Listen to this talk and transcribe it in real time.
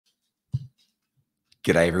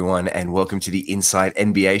G'day everyone and welcome to the Inside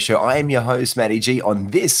NBA Show. I am your host, Matty G, on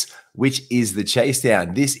this, which is the Chase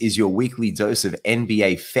Down. This is your weekly dose of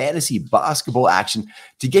NBA fantasy basketball action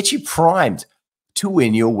to get you primed to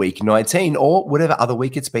win your week 19 or whatever other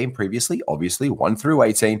week it's been previously, obviously 1 through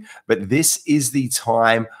 18. But this is the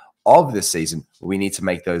time of the season where we need to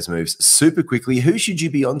make those moves super quickly. Who should you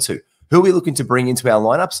be onto? Who are we looking to bring into our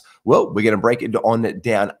lineups? Well, we're going to break it on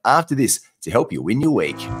down after this to help you win your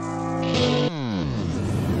week.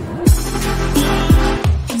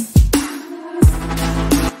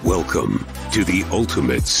 Welcome to the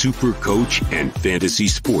Ultimate Super Coach and Fantasy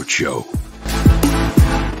Sports Show.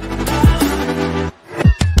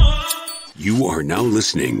 You are now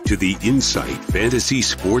listening to the Inside Fantasy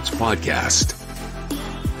Sports Podcast.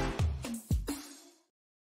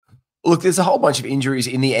 Look, there's a whole bunch of injuries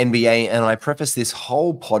in the NBA, and I preface this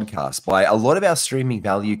whole podcast by a lot of our streaming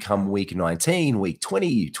value come week 19, week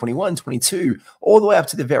 20, 21, 22, all the way up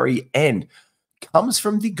to the very end, comes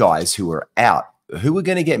from the guys who are out, who are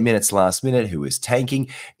going to get minutes last minute, who is tanking.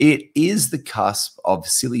 It is the cusp of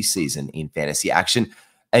silly season in fantasy action.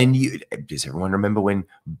 And does everyone remember when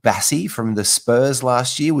Bassie from the Spurs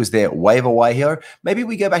last year was their waiver wire hero? Maybe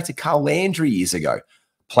we go back to Carl Landry years ago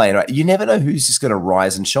playing, right? You never know who's just going to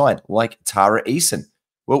rise and shine, like Tara Eason.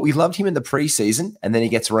 Well, we loved him in the preseason, and then he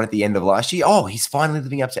gets a run at the end of last year. Oh, he's finally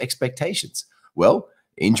living up to expectations. Well,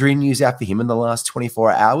 injury news after him in the last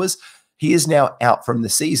 24 hours. He is now out from the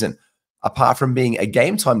season. Apart from being a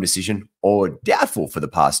game time decision or doubtful for the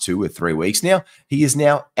past 2 or 3 weeks now, he is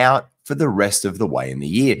now out for the rest of the way in the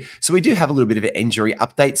year. So we do have a little bit of an injury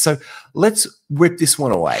update. So let's rip this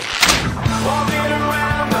one away.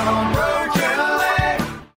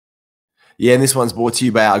 Yeah, and this one's brought to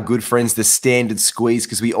you by our good friends, the Standard Squeeze,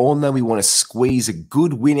 because we all know we want to squeeze a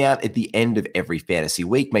good win out at the end of every fantasy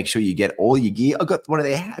week. Make sure you get all your gear. I've got one of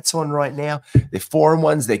their hats on right now. They're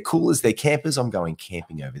 4-in-1s, they're coolers, they're campers. I'm going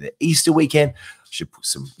camping over the Easter weekend. I should put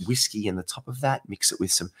some whiskey in the top of that, mix it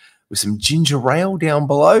with some ginger ale down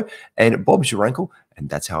below, and Bob's your uncle. And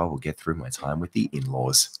that's how I will get through my time with the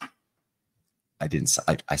in-laws. I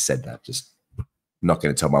said that, just not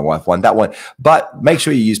going to tell my wife that one. But make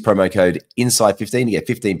sure you use promo code INSIDE15 to get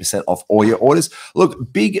 15% off all your orders.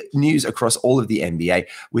 Look, big news across all of the NBA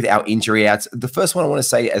with our injury outs. The first one I want to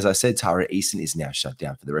say, as I said, Tara Eason is now shut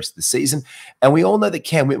down for the rest of the season. And we all know that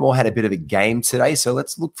Cam Whitmore had a bit of a game today. So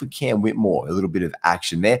let's look for Cam Whitmore, a little bit of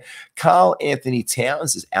action there. Karl Anthony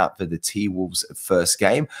Towns is out for the T-Wolves first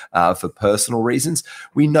game for personal reasons.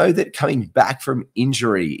 We know that coming back from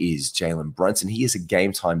injury is Jalen Brunson. He is a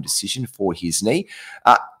game time decision for his knee.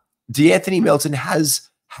 DeAnthony Melton has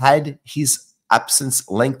had his absence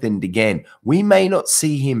lengthened again. We may not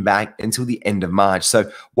see him back until the end of March.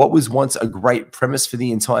 So what was once a great premise for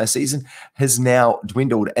the entire season has now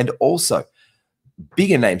dwindled. And also,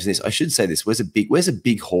 bigger names in this, I should say this, where's a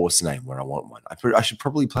big horse name where I want one? I should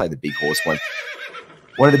probably play the big horse one.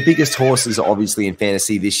 One of the biggest horses, obviously, in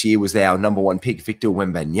fantasy this year was our #1 pick, Victor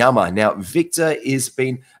Wembanyama. Now, Victor is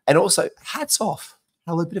been, and also hats off.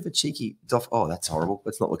 A little bit of a cheeky doff. Oh, that's horrible.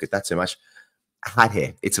 Let's not look at that too much. Hat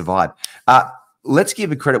hair. It's a vibe. Let's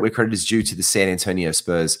give a credit where credit is due to the San Antonio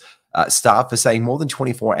Spurs staff for saying more than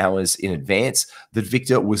 24 hours in advance that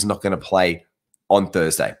Victor was not going to play on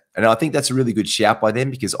Thursday. And I think that's a really good shout by them,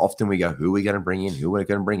 because often we go, who are we going to bring in? Who are we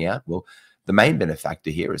going to bring out? Well, the main benefactor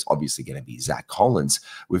here is obviously going to be Zach Collins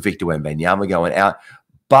with Victor Wembanyama going out.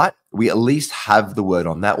 But we at least have the word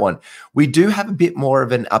on that one. We do have a bit more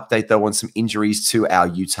of an update, though, on some injuries to our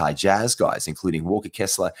Utah Jazz guys, including Walker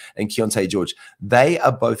Kessler and Keontae George. They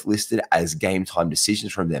are both listed as game time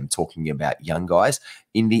decisions from them, talking about young guys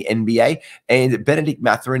in the NBA. And Benedict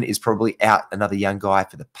Mathurin is probably out, another young guy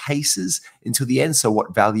for the Pacers until the end. So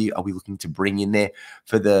what value are we looking to bring in there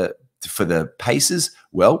for the Pacers?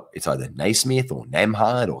 Well, it's either Naismith or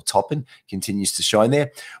Nembhard or Toppin continues to shine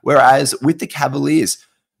there. Whereas with the Cavaliers,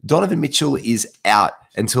 Donovan Mitchell is out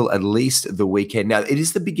until at least the weekend. Now, it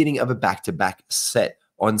is the beginning of a back-to-back set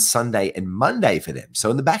on Sunday and Monday for them. So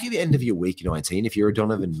in the back of the end of your week 19, if you're a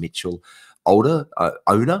Donovan Mitchell holder,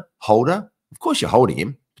 of course you're holding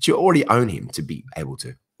him, but you already own him to be able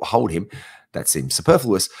to hold him. That seems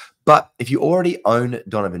superfluous. But if you already own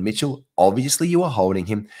Donovan Mitchell, obviously you are holding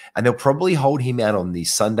him, and they'll probably hold him out on the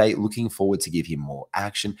Sunday, looking forward to give him more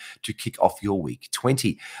action to kick off your week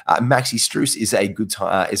 20. Maxi Strus is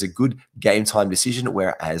a good game time decision,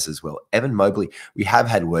 whereas as well, Evan Mobley, we have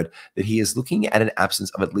had word that he is looking at an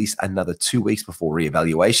absence of at least another 2 weeks before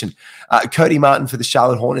reevaluation. Cody Martin for the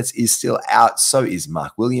Charlotte Hornets is still out. So is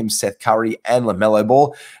Mark Williams, Seth Curry, and LaMelo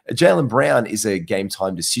Ball. Jaylen Brown is a game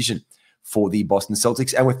time decision for the Boston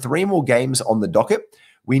Celtics. And with 3 more games on the docket,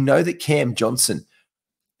 we know that Cam Johnson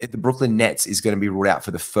the Brooklyn Nets is going to be ruled out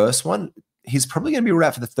for the first one. He's probably going to be ruled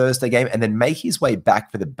out for the Thursday game and then make his way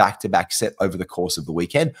back for the back-to-back set over the course of the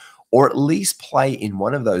weekend, or at least play in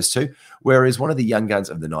one of those two. Whereas one of the young guns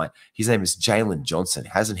of the night, his name is Jalen Johnson.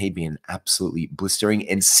 Hasn't he been absolutely blistering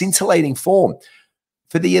and scintillating form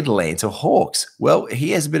for the Atlanta Hawks? Well,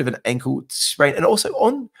 he has a bit of an ankle sprain. And also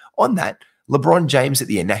on that, LeBron James at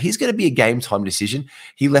the end. Now, he's going to be a game-time decision.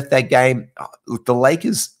 He left that game. The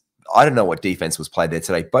Lakers, I don't know what defense was played there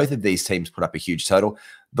today. Both of these teams put up a huge total.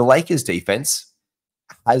 The Lakers' defense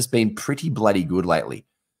has been pretty bloody good lately.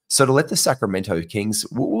 So to let the Sacramento Kings,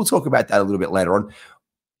 we'll talk about that a little bit later on,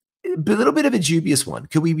 a little bit of a dubious one.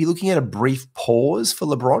 Could we be looking at a brief pause for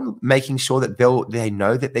LeBron, making sure that they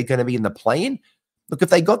know that they're going to be in the play-in? Look, if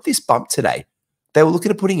they got this bump today, they were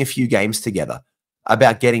looking at putting a few games together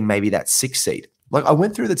about getting maybe that 6th seed. Like, I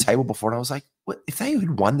went through the table before and I was like, what if they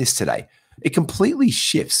had won this today? It completely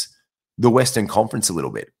shifts the Western Conference a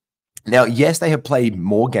little bit. Now, yes, they have played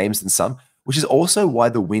more games than some, which is also why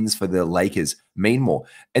the wins for the Lakers mean more.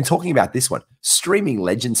 And talking about this one, streaming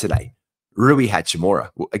legend today, Rui Hachimura.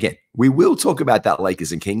 Well, again, we will talk about that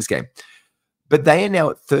Lakers and Kings game, but they are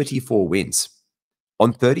now at 34 wins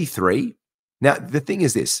on 33. Now, the thing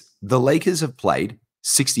is this, the Lakers have played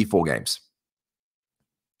 64 games.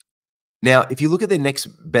 Now, if you look at the next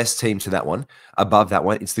best team to that one, above that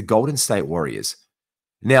one, it's the Golden State Warriors.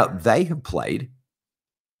 Now, they have played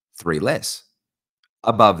 3 less.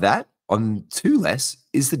 Above that, on 2 less,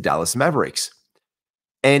 is the Dallas Mavericks.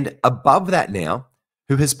 And above that now,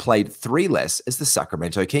 who has played 3 less, is the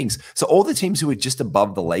Sacramento Kings. So all the teams who are just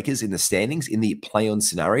above the Lakers in the standings in the play-on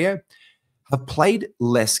scenario have played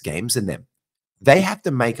less games than them. They have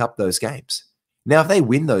to make up those games. Now, if they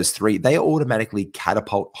win those 3, they automatically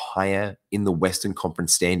catapult higher in the Western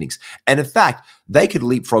Conference standings. And in fact, they could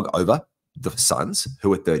leapfrog over the Suns,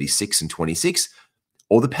 who are 36 and 26,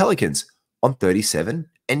 or the Pelicans on 37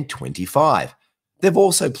 and 25. They've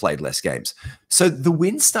also played less games. So the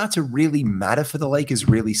wins start to really matter for the Lakers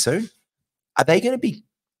really soon. Are they going to be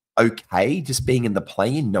okay just being in the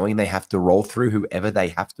play-in, knowing they have to roll through whoever they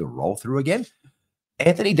have to roll through again?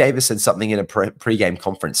 Anthony Davis said something in a pre-game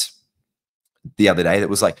conference the other day that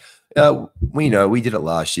was like, we know we did it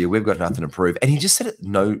last year. We've got nothing to prove. And he just said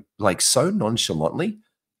it so nonchalantly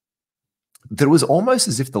that it was almost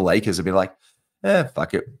as if the Lakers would be like,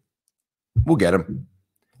 fuck it. We'll get him.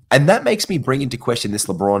 And that makes me bring into question this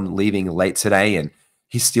LeBron leaving late today and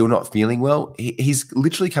he's still not feeling well. He's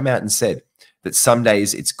literally come out and said that some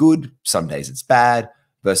days it's good, some days it's bad.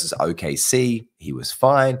 Versus OKC, he was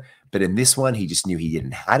fine. But in this one, he just knew he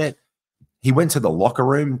didn't have it. He went to the locker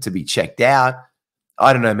room to be checked out.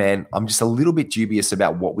 I don't know, man. I'm just a little bit dubious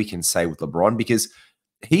about what we can say with LeBron because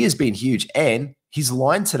he has been huge. And his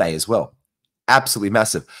line today as well, absolutely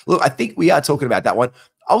massive. Look, I think we are talking about that one.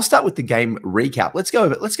 I'll start with the game recap. Let's go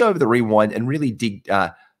over the rewind and really dig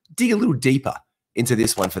a little deeper into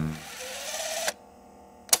this one for them.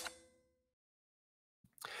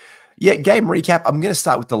 Yeah, game recap. I'm going to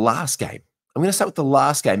start with the last game.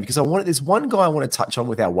 Because there's one guy I want to touch on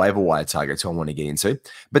with our waiver wire targets who I want to get into.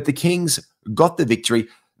 But the Kings got the victory.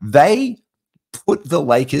 They put the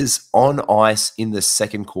Lakers on ice in the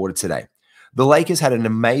second quarter today. The Lakers had an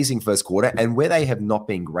amazing first quarter, and where they have not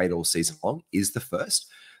been great all season long is the first.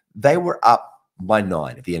 They were up by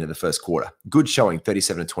 9 at the end of the first quarter. Good showing,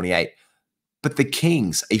 37-28. But the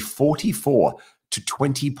Kings, a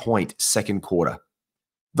 44-20 second quarter.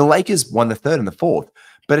 The Lakers won the third and the fourth,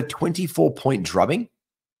 but a 24-point drubbing,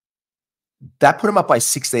 that put them up by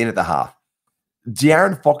 16 at the half.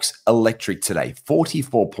 De'Aaron Fox electric today,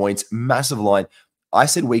 44 points, massive line. I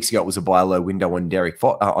said weeks ago it was a buy low window on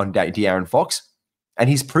De'Aaron Fox, and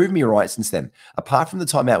he's proved me right since then. Apart from the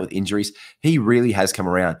timeout with injuries, he really has come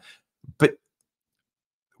around. But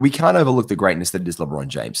we can't overlook the greatness that is LeBron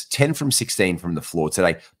James. 10 from 16 from the floor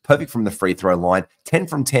today, perfect from the free throw line, 10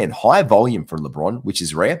 from 10, high volume from LeBron, which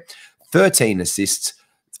is rare, 13 assists,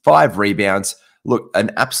 5 rebounds. Look, an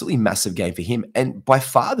absolutely massive game for him, and by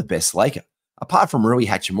far the best Laker, apart from Rui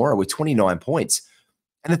Hachimura with 29 points.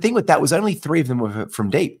 And the thing with that was only 3 of them were from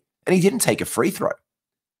deep, and he didn't take a free throw.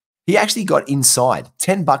 He actually got inside,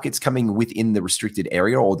 10 buckets coming within the restricted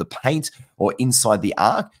area or the paint or inside the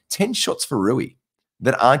arc, 10 shots for Rui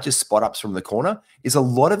that aren't just spot-ups from the corner is a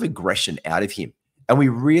lot of aggression out of him. And we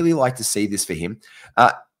really like to see this for him.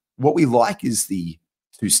 What we like is the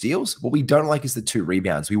 2 steals. What we don't like is the 2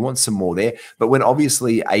 rebounds. We want some more there. But when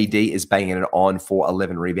obviously AD is banging it on for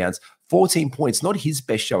 11 rebounds, 14 points, not his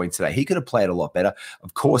best showing today. He could have played a lot better.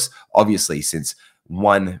 Of course, obviously, since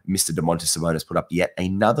one Mr. Domantas Sabonis put up yet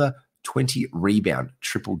another 20 rebound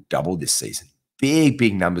triple-double this season. Big,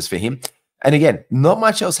 big numbers for him. And again, not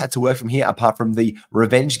much else had to work from here apart from the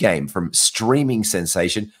revenge game from streaming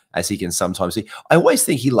sensation, as he can sometimes be. I always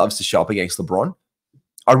think he loves to show up against LeBron.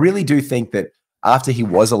 I really do think that after he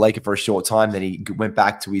was a Laker for a short time, then he went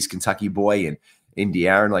back to his Kentucky boy and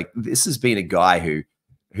Indiana. And like, this has been a guy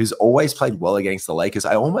who's always played well against the Lakers.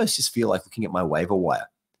 I almost just feel like looking at my waiver wire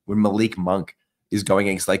when Malik Monk is going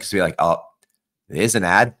against Lakers to be like, oh, there's an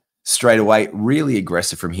ad. Straight away, really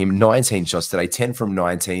aggressive from him. 19 shots today, 10 from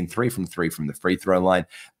 19, 3 from 3 from the free throw line,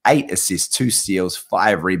 8 assists, 2 steals,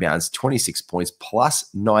 5 rebounds, 26 points,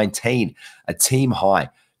 plus 19, a team high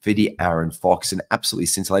for the Aaron Fox, an absolutely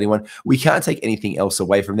scintillating one. We can't take anything else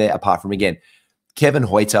away from there apart from, again, Kevin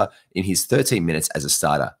Huerter in his 13 minutes as a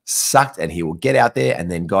starter sucked, and he will get out there,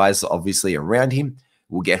 and then guys obviously around him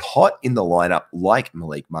will get hot in the lineup like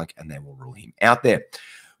Malik Monk, and they will rule him out there.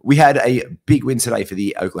 We had a big win today for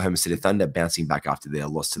the Oklahoma City Thunder, bouncing back after their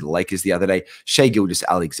loss to the Lakers the other day. Shai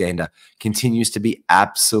Gilgeous-Alexander continues to be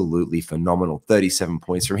absolutely phenomenal. 37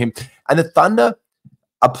 points from him. And the Thunder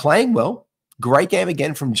are playing well. Great game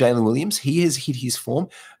again from Jalen Williams. He has hit his form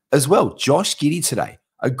as well. Josh Giddey today,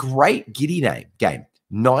 a great Giddey game.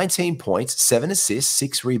 19 points, 7 assists,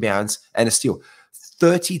 6 rebounds, and a steal.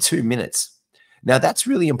 32 minutes. Now, that's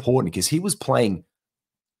really important because he was playing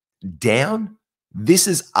down. This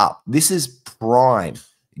is up. This is prime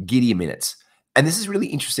Giddey minutes. And this is really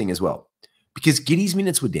interesting as well because Giddey's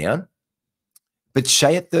minutes were down, but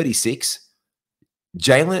Shai at 36,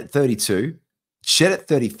 Jalen at 32, Chet at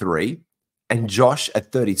 33, and Josh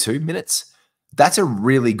at 32 minutes. That's a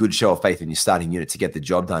really good show of faith in your starting unit to get the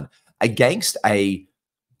job done against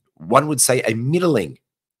one would say, a middling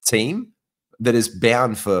team that is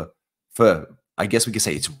bound for I guess we could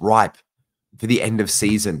say it's ripe for the end of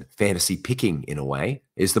season fantasy picking in a way,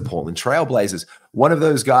 is the Portland Trail Blazers. One of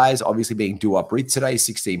those guys obviously being Duop Reith today,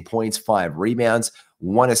 16 points, 5 rebounds,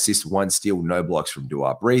 1 assist, 1 steal, no blocks from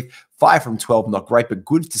Duop Reith. 5 from 12, not great, but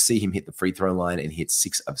good to see him hit the free throw line and hit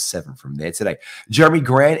 6 of 7 from there today. Jeremy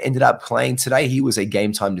Grant ended up playing today. He was a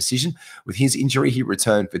game time decision. With his injury, he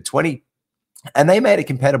returned for 20, and they made it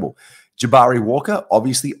compatible. Jabari Walker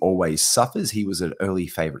obviously always suffers. He was an early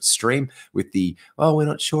favorite stream with the, oh, we're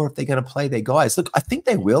not sure if they're going to play their guys. Look, I think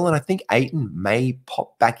they will, and I think Ayton may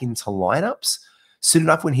pop back into lineups soon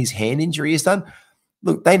enough when his hand injury is done.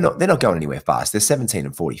 Look, they're not going anywhere fast. They're 17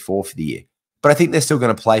 and 44 for the year. But I think they're still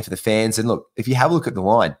going to play for the fans. And look, if you have a look at the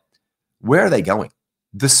line, where are they going?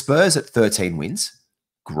 The Spurs at 13 wins.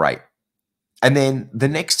 Great. And then the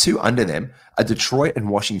next two under them are Detroit and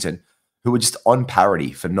Washington, who are just on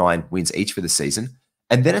parity for 9 wins each for the season.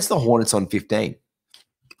 And then it's the Hornets on 15.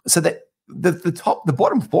 So that the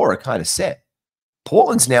bottom 4 are kind of set.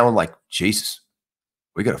 Portland's now on like, Jesus,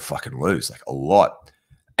 we got to fucking lose like a lot.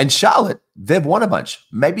 And Charlotte, they've won a bunch.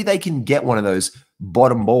 Maybe they can get one of those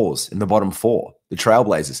bottom balls in the bottom 4, the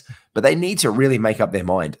Trailblazers. But they need to really make up their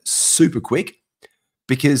mind super quick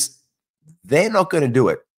because they're not going to do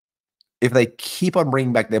it if they keep on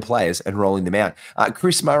bringing back their players and rolling them out.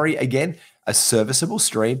 Chris Murray, again, a serviceable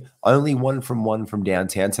stream. Only 1 from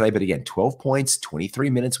downtown today. But again, 12 points, 23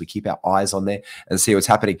 minutes. We keep our eyes on there and see what's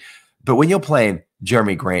happening. But when you're playing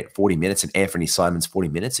Jeremy Grant 40 minutes and Anthony Simons 40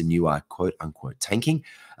 minutes and you are quote-unquote tanking,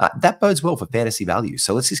 that bodes well for fantasy value.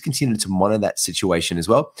 So let's just continue to monitor that situation as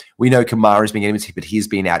well. We know Kamara's been getting him, but he's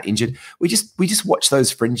been out injured. We just watched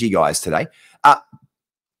those fringy guys today.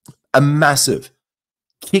 A massive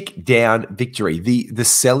kick down victory. The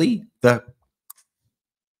Selly, the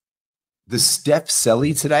Steph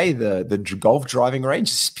Selly today, the golf driving range,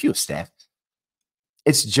 is pure Steph.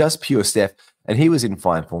 It's just pure Steph. And he was in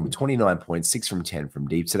fine form, 29 points, 6 from 10 from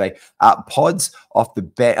deep today. Pods off the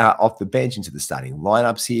bench into the starting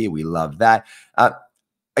lineups here. We love that.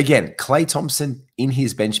 Again, Klay Thompson in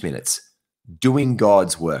his bench minutes, doing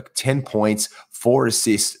God's work. 10 points, 4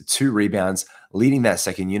 assists, 2 rebounds, leading that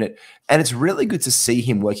second unit. And it's really good to see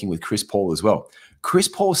him working with Chris Paul as well. Chris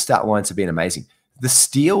Paul's stat lines have been amazing. The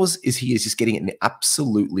steals he is just getting it in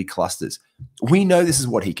absolutely clusters. We know this is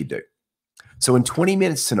what he could do. So in 20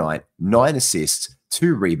 minutes tonight, 9 assists,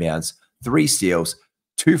 2 rebounds, 3 steals,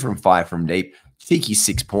 2 from 5 from deep, Tiki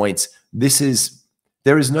 6 points.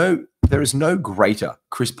 There is no greater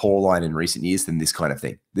Chris Paul line in recent years than this kind of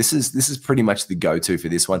thing. This is pretty much the go-to for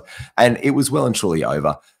this one. And it was well and truly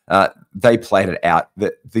over. They played it out.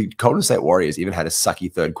 The Golden State Warriors even had a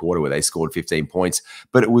sucky third quarter where they scored 15 points,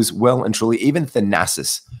 but it was well and truly, even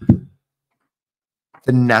Thanasis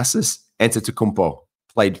Antetokounmpo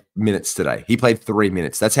played minutes today. He played 3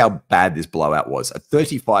 minutes. That's how bad this blowout was. A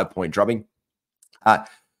 35-point drubbing. The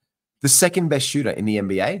second best shooter in the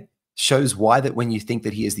NBA shows why that when you think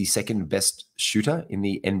that he is the second best shooter in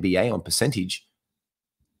the NBA on percentage,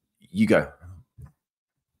 you go,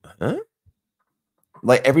 huh?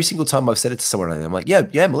 Like every single time I've said it to someone, I'm like,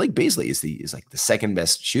 yeah, Malik Beasley is like the second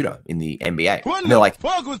best shooter in the NBA. What and they're like,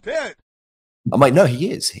 fuck was that? I'm like, no,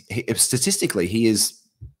 he is. Statistically, he is,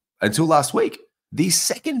 until last week, the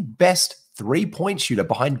second best three-point shooter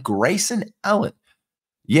behind Grayson Allen.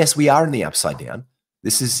 Yes, we are in the upside down.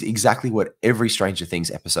 This is exactly what every Stranger Things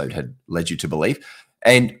episode had led you to believe.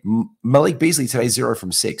 And Malik Beasley today, 0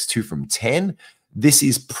 from 6, 2 from 10. This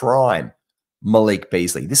is prime Malik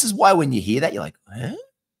Beasley. This is why when you hear that, you're like, huh?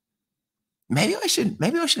 Maybe I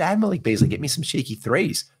should add Malik Beasley, get me some cheeky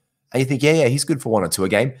threes. And you think, yeah, he's good for 1 or 2 a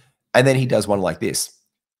game. And then he does one like this.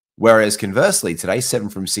 Whereas conversely, today, 7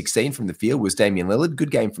 from 16 from the field was Damian Lillard.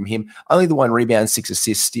 Good game from him. Only the 1 rebound, 6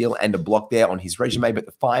 assists, steal, and a block there on his resume. But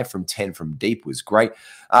the 5 from 10 from deep was great.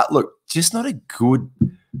 Look, just not a good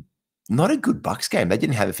Bucks game. They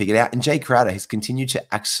didn't have it figured out. And Jay Crowder has continued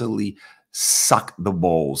to actually suck the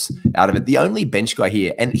balls out of it. The only bench guy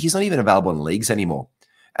here, and he's not even available in leagues anymore.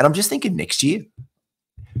 And I'm just thinking next year,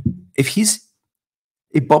 if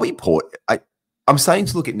Bobby Port, I'm starting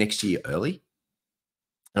to look at next year early.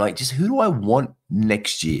 And like, just who do I want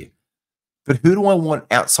next year? But who do I want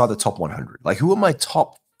outside the top 100? Like, who are my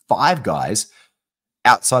top 5 guys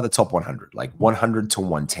outside the top 100? Like 100 to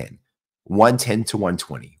 110, 110 to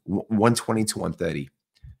 120, 120 to 130.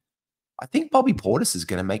 I think Bobby Portis is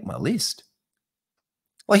going to make my list.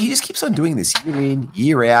 Like, he just keeps on doing this year in,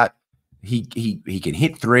 year out. He can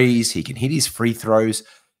hit threes. He can hit his free throws.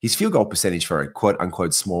 His field goal percentage for a quote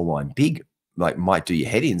unquote small line big, like, might do your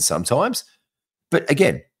head in sometimes. But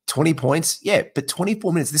again, 20 points, yeah, but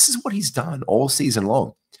 24 minutes. This is what he's done all season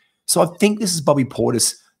long. So I think this is Bobby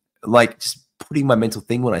Portis, like, just putting my mental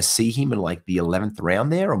thing when I see him in like the 11th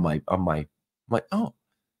round there on my, oh,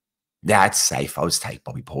 that's safe. I'll just take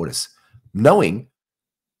Bobby Portis, knowing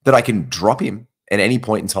that I can drop him at any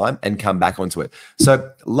point in time and come back onto it.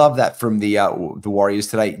 So love that from the Warriors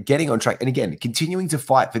today, getting on track. And again, continuing to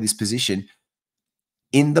fight for this position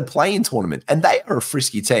in the play-in tournament. And they are a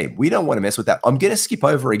frisky team. We don't want to mess with that. I'm going to skip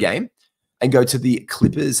over a game and go to the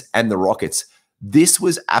Clippers and the Rockets. This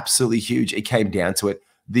was absolutely huge. It came down to it.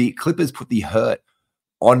 The Clippers put the hurt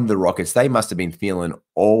on the Rockets. They must have been feeling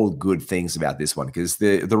all good things about this one, because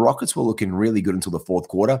the Rockets were looking really good until the fourth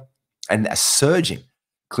quarter, and a surging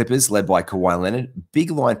Clippers led by Kawhi Leonard.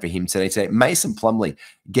 Big line for him today. Mason Plumlee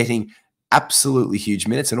getting absolutely huge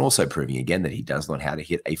minutes and also proving again that he does know how to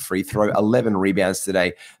hit a free throw. 11 rebounds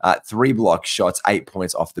today, 3 block shots, 8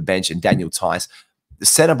 points off the bench. And Daniel Tice, the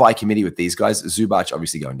center by committee with these guys. Zubac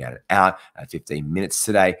obviously going down and out at 15 minutes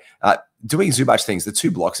today. Doing Zubac things, the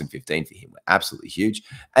 2 blocks in 15 for him were absolutely huge.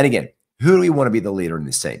 And again, who do we want to be the leader in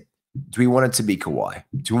this team? Do we want it to be Kawhi?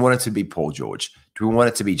 Do we want it to be Paul George? Do we want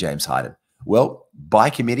it to be James Harden? Well, by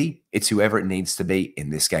committee, it's whoever it needs to be in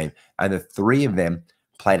this game. And the 3 of them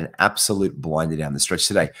played an absolute blinder down the stretch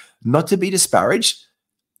today. Not to be disparaged,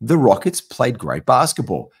 the Rockets played great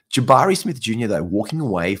basketball. Jabari Smith Jr., though, walking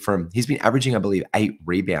away from, he's been averaging, I believe, 8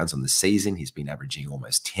 rebounds on the season. He's been averaging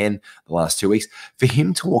almost 10 the last 2 weeks. For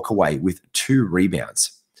him to walk away with 2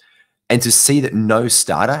 rebounds and to see that no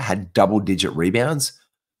starter had double-digit rebounds,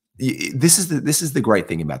 this is the great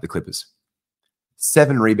thing about the Clippers.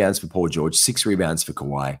 7 rebounds for Paul George, 6 rebounds for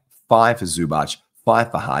Kawhi, 5 for Zubac,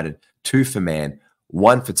 5 for Harden, 2 for Mann,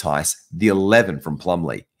 1 for Tice, the 11 from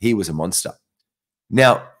Plumlee. He was a monster.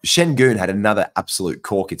 Now, Şengün had another absolute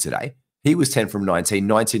corker today. He was 10 from 19,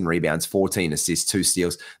 19 rebounds, 14 assists, 2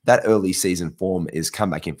 steals. That early season form is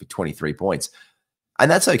come back in for 23 points.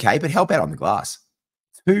 And that's okay, but help out on the glass.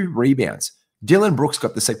 2 rebounds. Dylan Brooks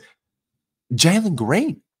got the same. Jalen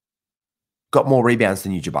Green got more rebounds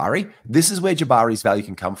than you, Jabari. This is where Jabari's value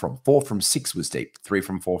can come from. 4 from 6 was deep. 3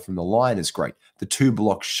 from 4 from the line is great. The 2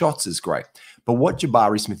 block shots is great. But what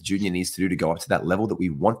Jabari Smith Jr. needs to do to go up to that level that we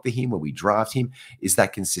want for him when we draft him is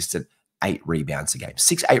that consistent 8 rebounds a game.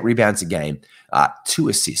 6, 8 rebounds a game, 2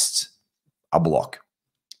 assists, a block,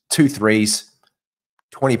 2 threes,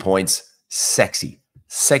 20 points, sexy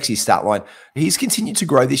stat line. He's continued to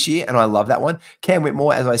grow this year, and I love that one. Cam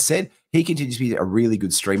Whitmore, as I said, he continues to be a really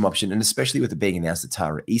good stream option, and especially with it being announced that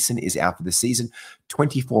Tara Eason is out for the season.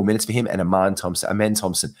 24 minutes for him, and Amen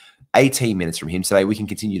Thompson, 18 minutes from him today. We can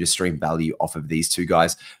continue to stream value off of these 2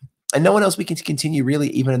 guys. And no one else we can continue really,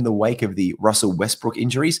 even in the wake of the Russell Westbrook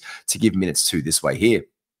injuries, to give minutes to this way here.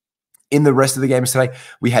 In the rest of the games today,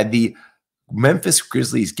 we had the Memphis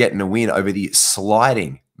Grizzlies getting a win over the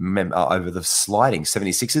sliding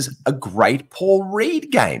 76ers. A great Paul Reed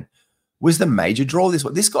game was the major draw.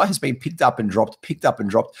 This guy has been picked up and dropped.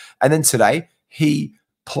 And then today, he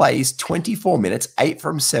plays 24 minutes, 8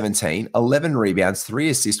 from 17, 11 rebounds, 3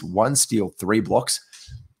 assists, 1 steal, 3 blocks.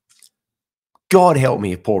 God help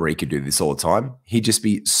me if Paul Reed could do this all the time. He'd just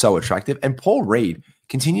be so attractive. And Paul Reed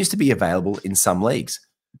continues to be available in some leagues.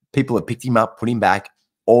 People have picked him up, put him back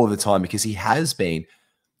all the time because he has been,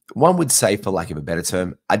 one would say, for lack of a better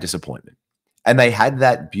term, a disappointment. And they had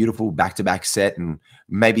that beautiful back-to-back set, and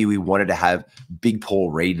maybe we wanted to have big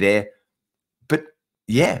Paul Reed there. But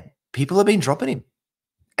yeah, people have been dropping him.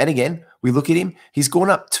 And again, we look at him, he's gone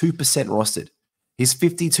up 2% rostered. He's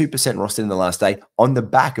 52% rostered in the last day on the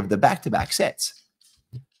back of the back-to-back sets.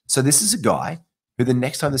 So this is a guy who the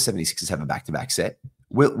next time the 76ers have a back-to-back set,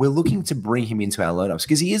 we're looking to bring him into our lineups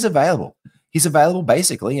because he is available. He's available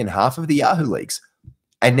basically in half of the Yahoo leagues.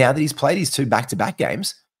 And now that he's played his 2 back-to-back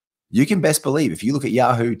games, you can best believe if you look at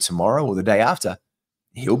Yahoo tomorrow or the day after,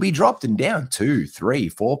 he'll be dropped and down 2, 3,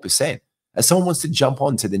 4%. As someone wants to jump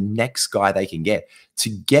on to the next guy they can get to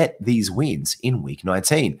get these wins in week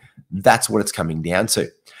 19. That's what it's coming down to.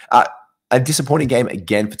 A disappointing game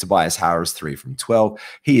again for Tobias Harris, 3 from 12.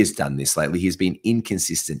 He has done this lately. He's been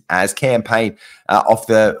inconsistent as campaign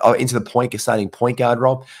into the starting point guard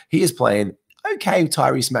role. He is playing okay.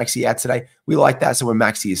 Tyrese Maxey out today. We like that. So when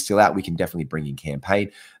Maxey is still out, we can definitely bring in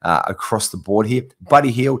campaign across the board here.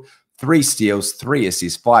 Buddy Hield, 3 steals, 3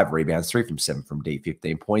 assists, 5 rebounds, 3 from 7 from deep,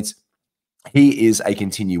 15 points. He is a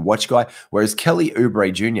continue watch guy, whereas Kelly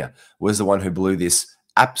Oubre Jr. was the one who blew this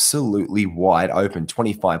absolutely wide open,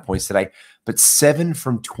 25 points today, but 7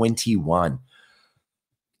 from 21.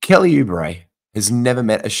 Kelly Oubre has never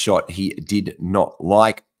met a shot he did not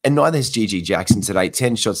like, and neither has GG Jackson today,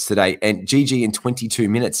 10 shots today, and GG in 22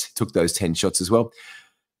 minutes took those 10 shots as well.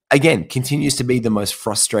 Again, continues to be the most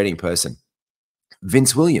frustrating person.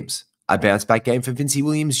 Vince Williams, a bounce-back game for Vincey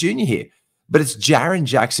Williams Jr. here, but it's Jaren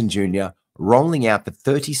Jackson Jr. rolling out for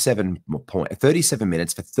 37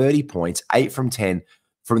 minutes for 30 points, 8 from 10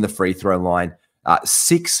 from the free throw line,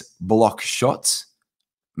 6 block shots.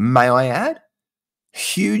 May I add?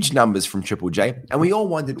 Huge numbers from Triple J. And we all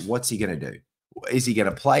wondered, what's he going to do? Is he going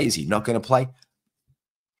to play? Is he not going to play?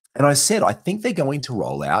 And I said, I think they're going to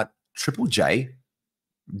roll out Triple J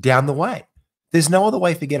down the way. There's no other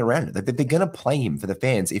way to get around it. They're going to play him for the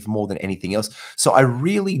fans, if more than anything else. So I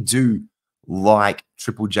really do like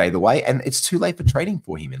Triple J the way, and it's too late for trading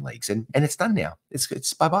for him in leagues, and it's done now.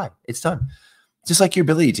 It's bye-bye. It's done. Just like your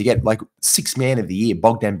ability to get like 6th man of the year,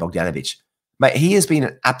 Bogdan Bogdanovic. Mate, he has been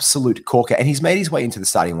an absolute corker, and he's made his way into the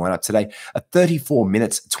starting lineup today at 34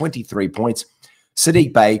 minutes, 23 points.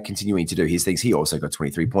 Sadiq Bey continuing to do his things. He also got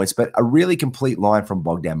 23 points, but a really complete line from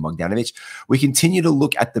Bogdan Bogdanovic. We continue to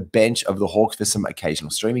look at the bench of the Hawks for some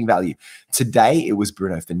occasional streaming value. Today, it was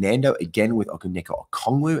Bruno Fernando, again with Onyeka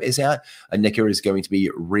Okongwu is out. Onyeka is going to be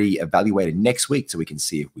re-evaluated next week, so we can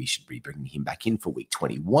see if we should be bringing him back in for week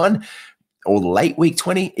 21 or late week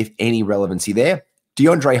 20, if any relevancy there.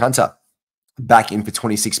 DeAndre Hunter back in for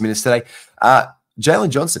 26 minutes today. Jalen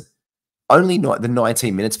Johnson, only the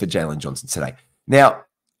 19 minutes for Jalen Johnson today. Now,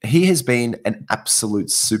 he has been an absolute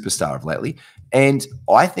superstar of lately, and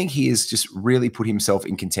I think he has just really put himself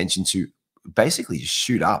in contention to basically just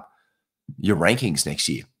shoot up your rankings next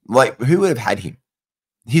year. Like, who would have had him?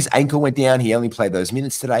 His ankle went down. He only played those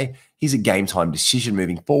minutes today. He's a game-time decision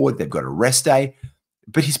moving forward. They've got a rest day,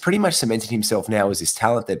 but he's pretty much cemented himself now as this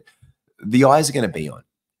talent that the eyes are going to be on.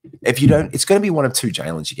 If you don't, it's going to be one of 2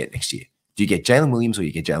 Jalens you get next year. Do you get Jalen Williams or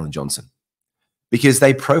you get Jalen Johnson? Because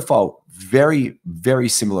they profile very, very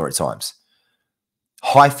similar at times.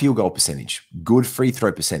 High field goal percentage, good free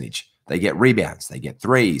throw percentage. They get rebounds, they get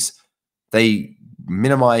threes. They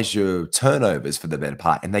minimize your turnovers for the better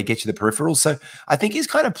part, and they get you the peripherals. So I think he's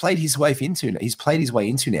kind of played his way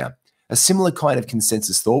into now a similar kind of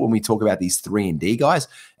consensus thought when we talk about these 3-and-D guys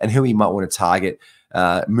and who he might want to target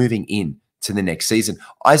moving in to the next season.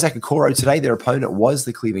 Isaac Okoro today, their opponent was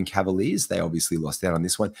the Cleveland Cavaliers. They obviously lost out on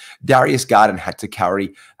this one. Darius Garden had to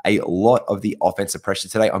carry a lot of the offensive pressure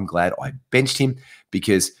today. I'm glad I benched him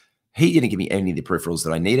because he didn't give me any of the peripherals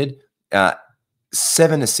that I needed.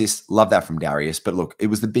 7 assists, love that from Darius. But look, it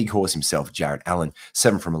was the big horse himself, Jarrett Allen,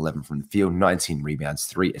 7 from 11 from the field, 19 rebounds,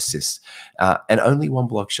 3 assists, and only 1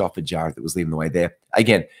 block shot for Jarrett that was leading the way there.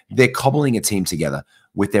 Again, they're cobbling a team together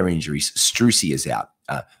with their injuries. Strussi is out.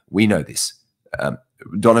 We know this.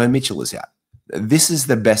 Donovan Mitchell is out. This is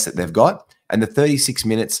the best that they've got. And the 36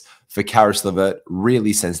 minutes for Karis LeVert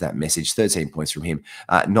really sends that message. 13 points from him.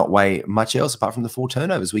 Not way much else apart from the 4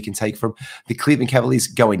 turnovers we can take from the Cleveland Cavaliers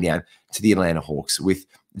going down to the Atlanta Hawks. With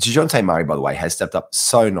DeJounte Murray, by the way, has stepped up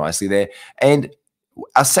so nicely there. And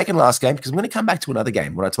our second last game, because I'm going to come back to another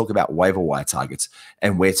game when I talk about waiver wire targets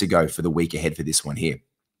and where to go for the week ahead for this one here.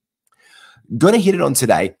 Going to hit it on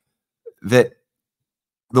today that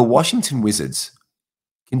the Washington Wizards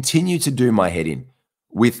continue to do my head in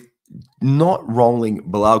with not rolling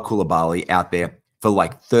Bilal Koulibaly out there for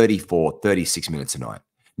like 34, 36 minutes a night.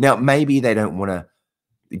 Now, maybe they don't want to,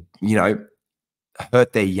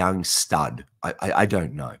 hurt their young stud. I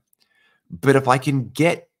don't know. But if I can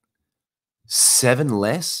get 7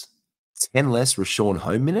 less, 10 less Rashawn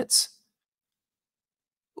Home minutes,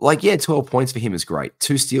 12 points for him is great.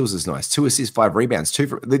 2 steals is nice. 2 assists, 5 rebounds.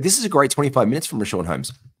 This is a great 25 minutes from Rashawn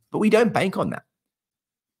Holmes, but we don't bank on that.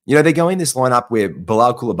 They go in this lineup where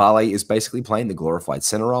Bilal Koulibaly is basically playing the glorified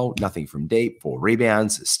center role, nothing from deep, 4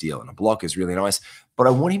 rebounds, a steal and a block is really nice. But I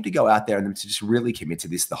want him to go out there and them to just really commit to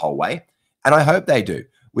this the whole way. And I hope they do.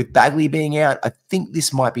 With Bagley being out, I think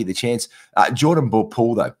this might be the chance. Jordan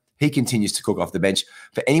Poole, though, he continues to cook off the bench.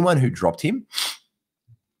 For anyone who dropped him,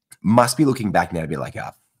 must be looking back now to be like,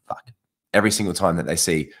 fuck. Every single time that they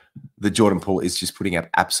see the Jordan Poole is just putting up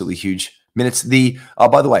absolutely huge minutes.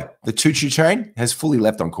 By the way, the choo-choo train has fully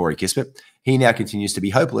left on Corey Kispert. He now continues to be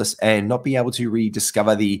hopeless and not be able to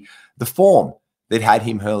rediscover the form that had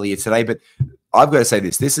him earlier today. But I've got to say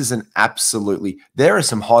this. This is an absolutely – there are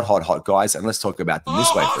some hot guys, and let's talk about them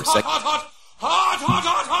this way for a second.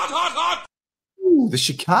 Ooh, the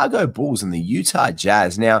Chicago Bulls and the Utah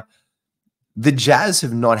Jazz. Now, the Jazz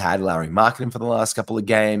have not had Lauri Markkanen for the last couple of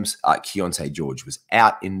games. Keontae George was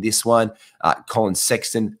out in this one. Colin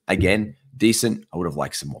Sexton, again, decent. I would have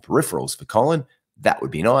liked some more peripherals for Colin. That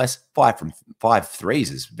would be nice. 5 from 5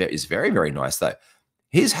 threes is very, very nice, though.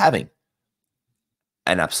 He's having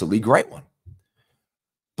an absolutely great one.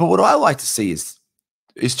 But what I like to see is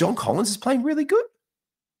John Collins is playing really good.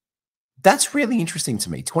 That's really interesting to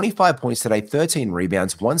me. 25 points today, 13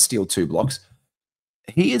 rebounds, 1 steal, 2 blocks.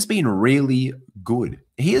 He has been really good.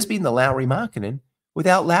 He has been the Lauri Markkanen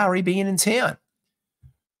without Lauri being in town.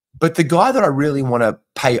 But the guy that I really want to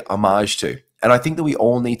pay homage to, and I think that we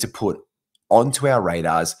all need to put onto our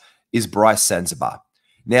radars, is Bryce Sensabaugh.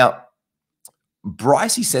 Now,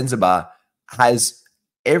 Brycey Sensabaugh has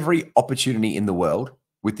every opportunity in the world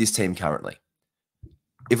with this team currently.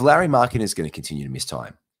 If Lauri Markkanen is going to continue to miss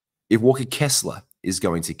time, if Walker Kessler is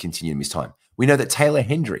going to continue to miss time, we know that Taylor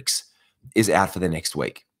Hendricks is out for the next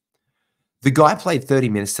week. The guy played 30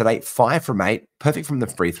 minutes today, 5 from 8, perfect from the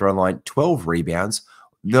free throw line, 12 rebounds.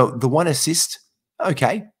 The 1 assist,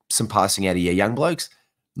 okay, some passing out of your young blokes,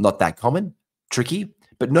 not that common, tricky,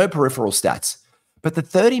 but no peripheral stats. But the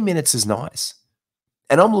 30 minutes is nice.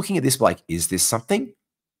 And I'm looking at this like, is this something?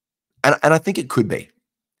 And I think it could be.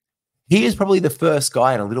 He is probably the first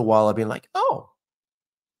guy in a little while I've been like, oh,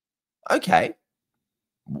 okay.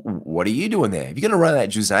 What are you doing there? If you're going to run that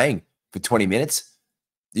Juzang for 20 minutes,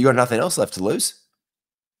 you got nothing else left to lose.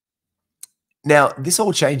 Now, this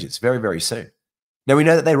all changes very, very soon. Now, we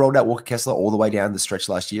know that they rolled out Walker Kessler all the way down the stretch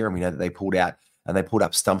last year, and we know that they pulled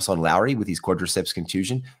up stumps on Lauri with his quadriceps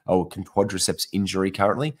contusion or quadriceps injury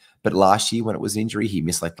currently. But last year when it was an injury, he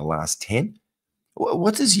missed like the last 10.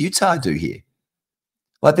 What does Utah do here?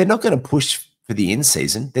 Like, they're not going to push for the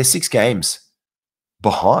in-season. They're 6 games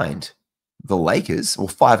behind the Lakers, or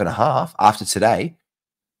 5.5 after today.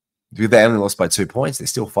 They only lost by 2 points. They're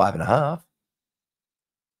still 5.5.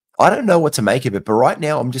 I don't know what to make of it, but right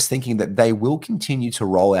now I'm just thinking that they will continue to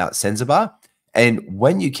roll out Sensabaugh. And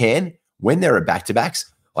when there are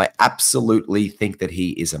back-to-backs, I absolutely think that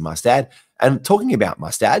he is a must-add. And talking about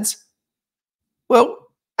must-adds,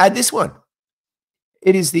 well, add this one.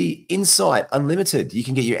 It is the Insight Unlimited. You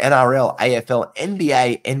can get your NRL, AFL,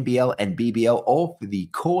 NBA, NBL, and BBL all for the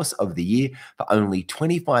course of the year for only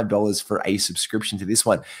 $25 for a subscription to this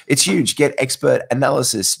one. It's huge. Get expert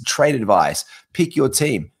analysis, trade advice, pick your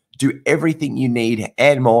team, do everything you need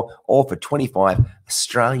and more, all for 25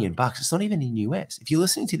 Australian bucks. It's not even in US. If you're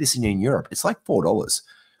listening to this in Europe, it's like $4.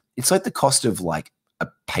 It's like the cost of like a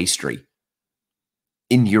pastry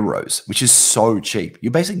in euros, which is so cheap.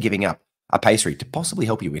 You're basically giving up a pastry to possibly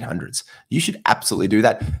help you win hundreds. You should absolutely do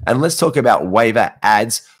that. And let's talk about waiver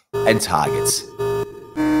ads and targets.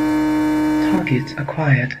 Targets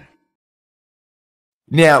acquired.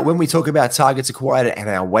 Now, when we talk about targets acquired and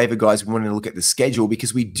our waiver guys, we want to look at the schedule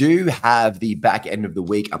because we do have the back end of the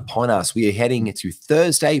week upon us. We are heading to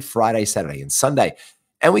Thursday, Friday, Saturday, and Sunday.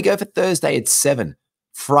 And we go for Thursday at 7,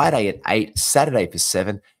 Friday at 8, Saturday for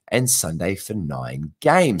 7, and Sunday for 9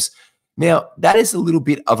 games. Now, that is a little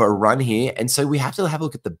bit of a run here, and so we have to have a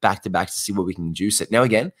look at the back-to-backs to see where we can juice it. Now,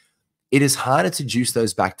 again, it is harder to juice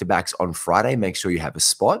those back-to-backs on Friday. Make sure you have a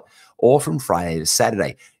spot, or from Friday to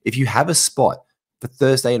Saturday. If you have a spot for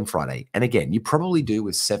Thursday and Friday, and again, you probably do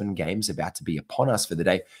with 7 games about to be upon us for the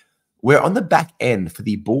day, we're on the back end for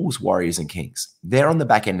the Bulls, Warriors, and Kings. They're on the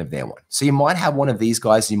back end of their one. So you might have one of these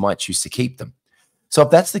guys, and you might choose to keep them. So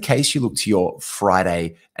if that's the case, you look to your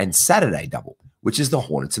Friday and Saturday double. which is the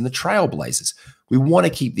Hornets and the Trailblazers. We want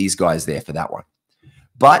to keep these guys there for that one.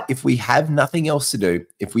 But if we have nothing else to do,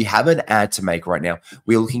 if we have an ad to make right now,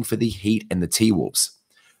 we're looking for the Heat and the T-Wolves.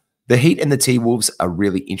 The Heat and the T-Wolves are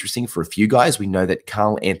really interesting for a few guys. We know that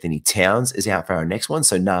Karl Anthony Towns is out for our next one,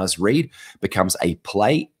 so Naz Reid becomes a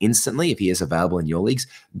play instantly if he is available in your leagues.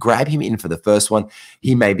 Grab him in for the first one.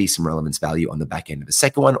 He may be some relevance value on the back end of the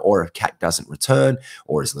second one, or if Cat doesn't return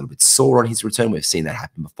or is a little bit sore on his return. We've seen that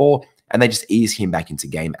happen before, and they just ease him back into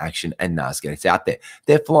game action, and Naz gets out there.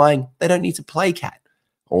 They're flying. They don't need to play Cat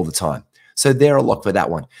all the time. So they're a lock for that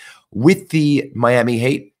one. With the Miami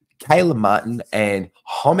Heat, Caleb Martin and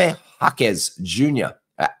Jaime Jaquez Jr.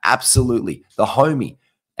 are absolutely the homie.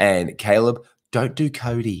 And Caleb, don't do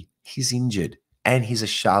Cody. He's injured and he's a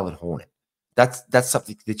Charlotte Hornet. That's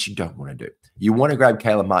something that you don't want to do. You want to grab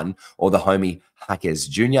Caleb Martin or the homie Jaquez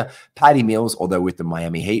Jr. Patty Mills, although with the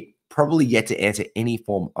Miami Heat, probably yet to enter any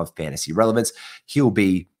form of fantasy relevance. He'll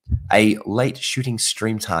be a late shooting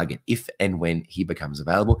stream target if and when he becomes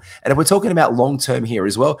available. And if we're talking about long-term here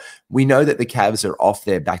as well, we know that the Cavs are off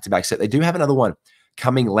their back-to-back set. They do have another one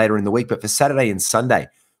coming later in the week, but for Saturday and Sunday,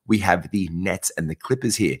 we have the Nets and the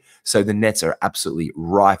Clippers here. So the Nets are absolutely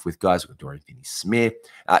rife with guys like Dorian Finney-Smith,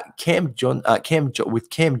 Cam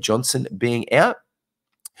Johnson being out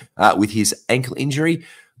with his ankle injury.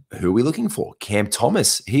 Who are we looking for? Cam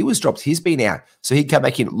Thomas. He was dropped. He's been out. So he'd come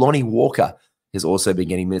back in. Lonnie Walker has also been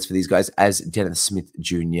getting minutes for these guys, as Dennis Smith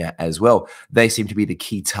Jr. as well. They seem to be the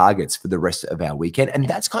key targets for the rest of our weekend. And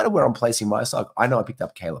that's kind of where I'm placing my side. I know I picked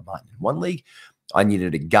up Caleb Martin in one league. I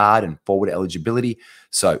needed a guard and forward eligibility.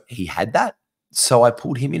 So he had that. So I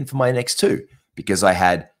pulled him in for my next two because I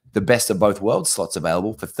had the best of both worlds slots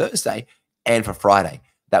available for Thursday and for Friday.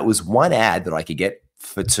 That was one ad that I could get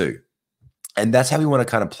for two. And that's how we want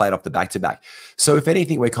to kind of play it off the back-to-back. So if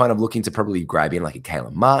anything, we're kind of looking to probably grab in like a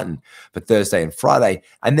Caleb Martin for Thursday and Friday.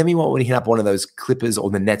 And then we want to hit up one of those Clippers or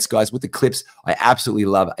the Nets guys. With the Clips, I absolutely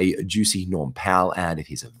love a juicy Norm Powell ad if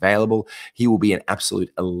he's available. He will be an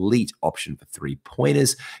absolute elite option for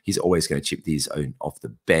three-pointers. He's always going to chip these off the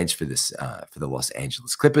bench for this for the Los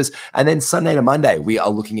Angeles Clippers. And then Sunday to Monday, we are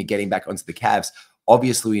looking at getting back onto the Cavs.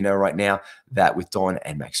 Obviously, we know right now that with Don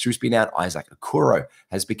and Max Strus being out, Isaac Okoro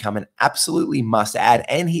has become an absolutely must-add,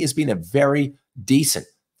 and he has been a very decent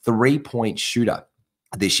three-point shooter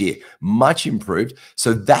this year. Much improved.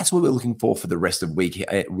 So that's what we're looking for the rest of week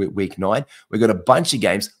 9. We've got a bunch of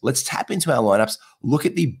games. Let's tap into our lineups, look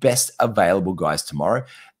at the best available guys tomorrow,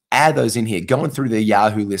 add those in here, going through the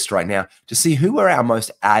Yahoo list right now to see who are our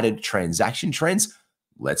most added transaction trends.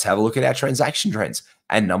 Let's have a look at our transaction trends.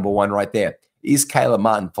 And number one right there is Caleb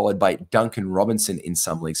Martin, followed by Duncan Robinson in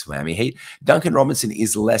some leagues for Miami Heat. Duncan Robinson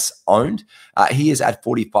is less owned. He is at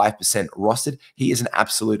 45% rostered. He is an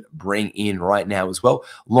absolute bring in right now as well.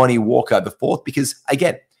 Lonnie Walker, the fourth, because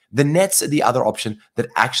again, the Nets are the other option that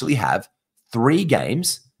actually have 3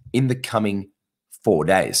 games in the coming 4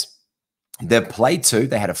 days. They've played 2.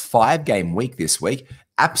 They had a 5-game week this week.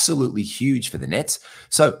 Absolutely huge for the Nets.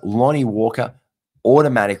 So Lonnie Walker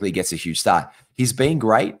automatically gets a huge start. He's been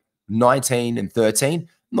great. 19 and 13,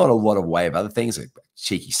 not a lot of way of other things, like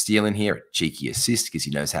cheeky steal in here, a cheeky assist because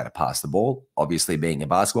he knows how to pass the ball, obviously being a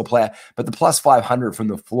basketball player, but the plus 500 from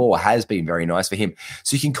the floor has been very nice for him.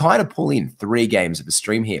 So you can kind of pull in 3 games of a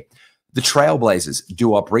stream here. The Trailblazers,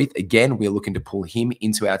 Duop Reith, again, we're looking to pull him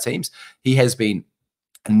into our teams. He has been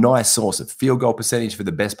a nice source of field goal percentage for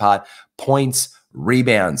the best part, points,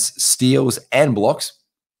 rebounds, steals, and blocks.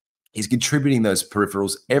 He's contributing those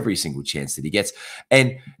peripherals every single chance that he gets.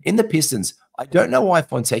 And in the Pistons, I don't know why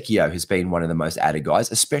Fontecchio has been one of the most added guys,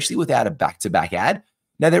 especially without a back-to-back ad.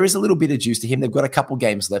 Now, there is a little bit of juice to him. They've got a couple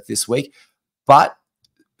games left this week, but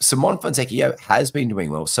Simon Fontecchio has been doing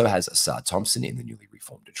well. So has Asar Thompson in the newly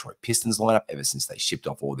reformed Detroit Pistons lineup ever since they shipped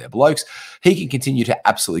off all their blokes. He can continue to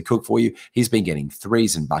absolutely cook for you. He's been getting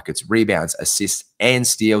threes and buckets, rebounds, assists, and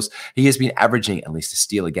steals. He has been averaging at least a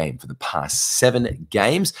steal a game for the past 7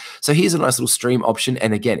 games. So here's a nice little stream option.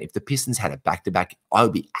 And again, if the Pistons had a back-to-back, I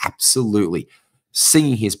would be absolutely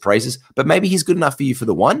singing his praises. But maybe he's good enough for you for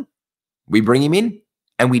the one. We bring him in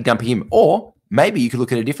and we dump him. Or maybe you could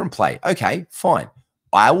look at a different play. Okay, fine.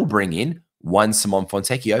 I will bring in one Simon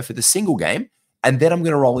Fontecchio for the single game, and then I'm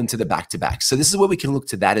going to roll into the back-to-back. So this is where we can look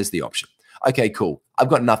to that as the option. Okay, cool. I've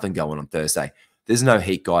got nothing going on Thursday. There's no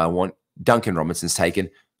Heat guy I want. Duncan Robinson's taken.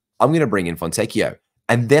 I'm going to bring in Fontecchio,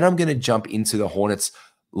 and then I'm going to jump into the Hornets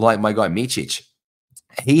like my guy Micic.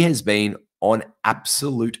 He has been on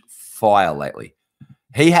absolute fire lately.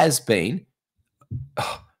 He has been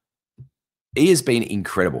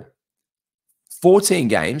incredible. 14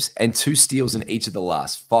 games and 2 steals in each of the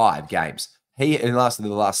last 5 games. The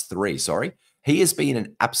last 3, sorry. He has been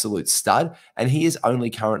an absolute stud, and he is only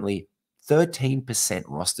currently 13%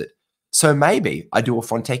 rostered. So maybe I do a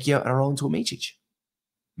Fontecchio and I roll into a Micic.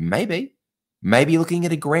 Maybe looking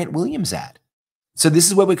at a Grant Williams ad. So this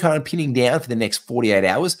is where we're kind of pinning down for the next 48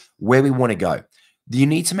 hours where we want to go. Do you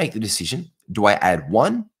need to make the decision? Do I add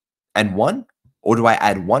 1 and 1, or do I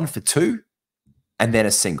add 1 for 2 and then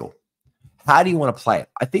a single? How do you want to play it?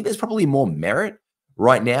 I think there's probably more merit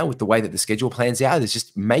right now with the way that the schedule plans out. Is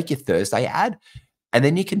just make your Thursday ad, and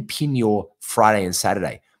then you can pin your Friday and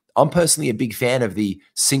Saturday. I'm personally a big fan of the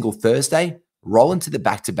single Thursday, roll into the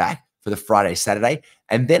back-to-back for the Friday, Saturday,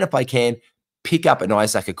 and then if I can, pick up an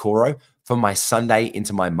Isaac Okoro for my Sunday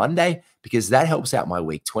into my Monday, because that helps out my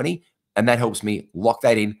week 20, and that helps me lock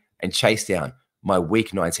that in and chase down my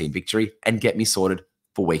week 19 victory and get me sorted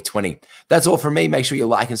for week 20. That's all from me. Make sure you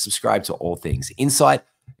like and subscribe to All Things Insight.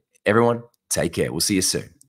 Everyone, take care. We'll see you soon.